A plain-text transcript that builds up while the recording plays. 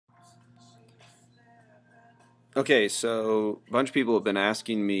Okay, so a bunch of people have been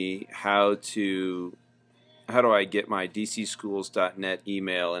asking me how do I get my dcschools.net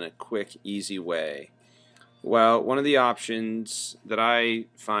email in a quick, easy way. Well, one of the options that I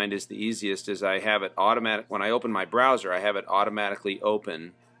find is the easiest is I have it automatic when I open my browser. I have it automatically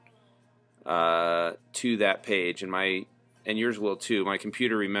open to that page, and yours will too. My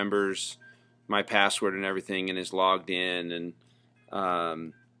computer remembers my password and everything, and is logged in,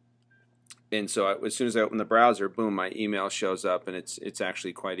 um, and so as soon as I open the browser, boom, my email shows up, and it's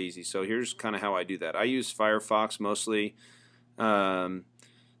actually quite easy. So here's kind of how I do that. I use Firefox mostly. Um,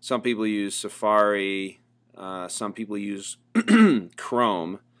 some people use Safari. Some people use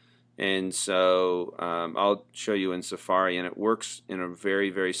Chrome. And so I'll show you in Safari, and it works in a very,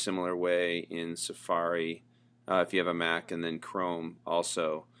 very similar way in Safari if you have a Mac, and then Chrome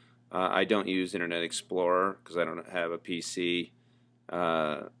also. I don't use Internet Explorer because I don't have a PC.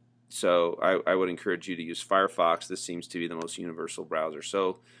 So I would encourage you to use Firefox. This seems to be the most universal browser.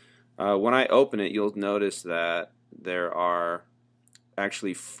 So when I open it, you'll notice that there are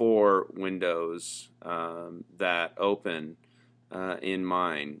actually 4 windows that open in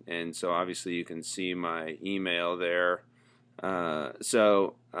mine, and so obviously you can see my email there. Let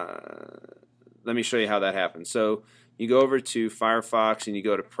me show you how that happens. So you go over to Firefox and you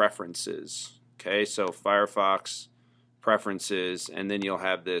go to Preferences. Okay, so Firefox Preferences, and then you'll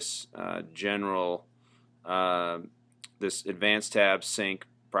have this general, this Advanced tab, Sync,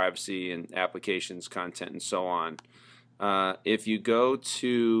 Privacy, and Applications, Content, and so on. If you go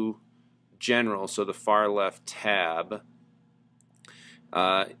to General, so the far left tab,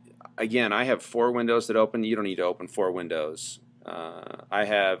 again, I have 4 windows that open. You don't need to open 4 windows. I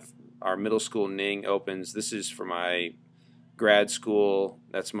have our middle school Ning opens. This is for my grad school.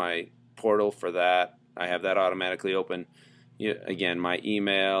 That's my portal for that. I have that automatically open. Again, my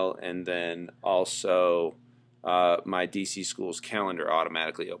email, and then also my DC Schools calendar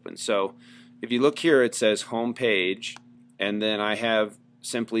automatically open. So if you look here, it says Home Page, and then I have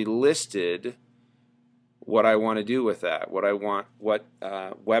simply listed what I want to do with that, what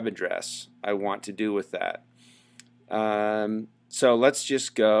web address I want to do with that. So let's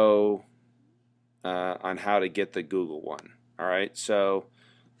just go on how to get the Google one. All right, so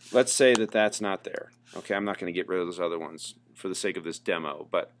let's say that that's not there. Okay, I'm not going to get rid of those other ones for the sake of this demo,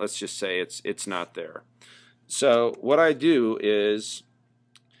 but let's just say it's not there. So what I do is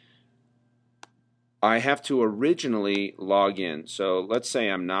I have to originally log in. So let's say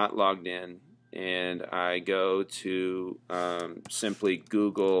I'm not logged in, and I go to simply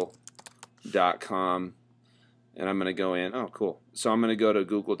google.com, and I'm going to go in. Oh, cool. So I'm going to go to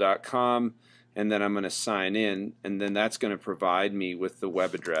google.com, and then I'm going to sign in, and then that's going to provide me with the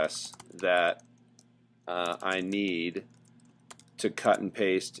web address that I need to cut and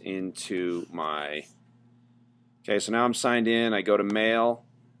paste into my... Okay, so now I'm signed in. I go to Mail.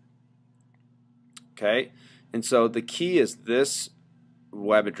 Okay, and so the key is this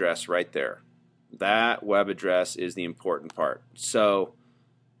web address right there. That web address is the important part. So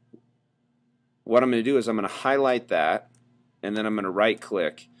what I'm going to do is I'm going to highlight that, and then I'm going to right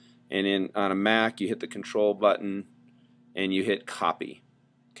click, and on a Mac you hit the Control button and you hit copy.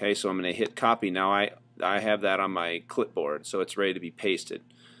 Okay, so I'm going to hit copy. Now I have that on my clipboard, so it's ready to be pasted.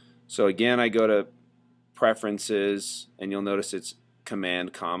 So again, I go to Preferences, and you'll notice it's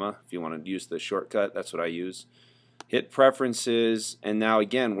Command comma. If you want to use the shortcut, that's what I use. Hit Preferences, and now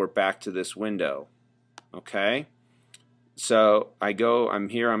again we're back to this window. Okay, so I'm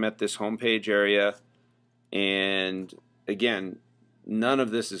here, I'm at this home page area, and again, none of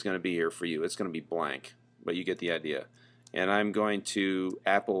this is going to be here for you. It's going to be blank, but you get the idea. And I'm going to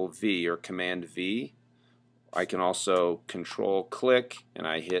Apple V or Command V. I can also Control click, and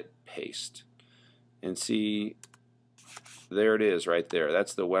I hit paste. And see, there it is right there.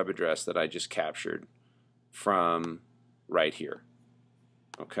 That's the web address that I just captured from right here.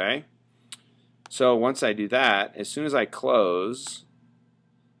 Okay? So once I do that, as soon as I close,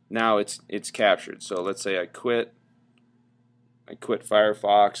 now it's captured. So let's say I quit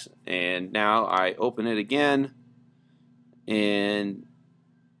Firefox, and now I open it again, and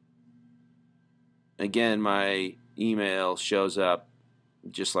again my email shows up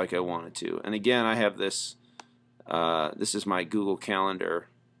just like I want it to. And again, I have this this is my Google Calendar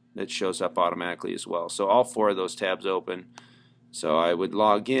that shows up automatically as well. So all 4 of those tabs open. So I would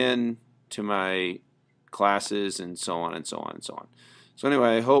log in to my classes, and so on and so on and so on. So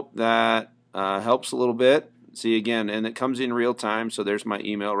anyway, I hope that helps a little bit. See, again, and it comes in real time, so there's my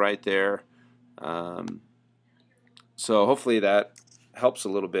email right there. So hopefully that helps a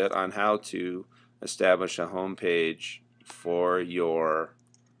little bit on how to establish a home page for your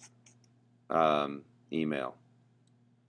email.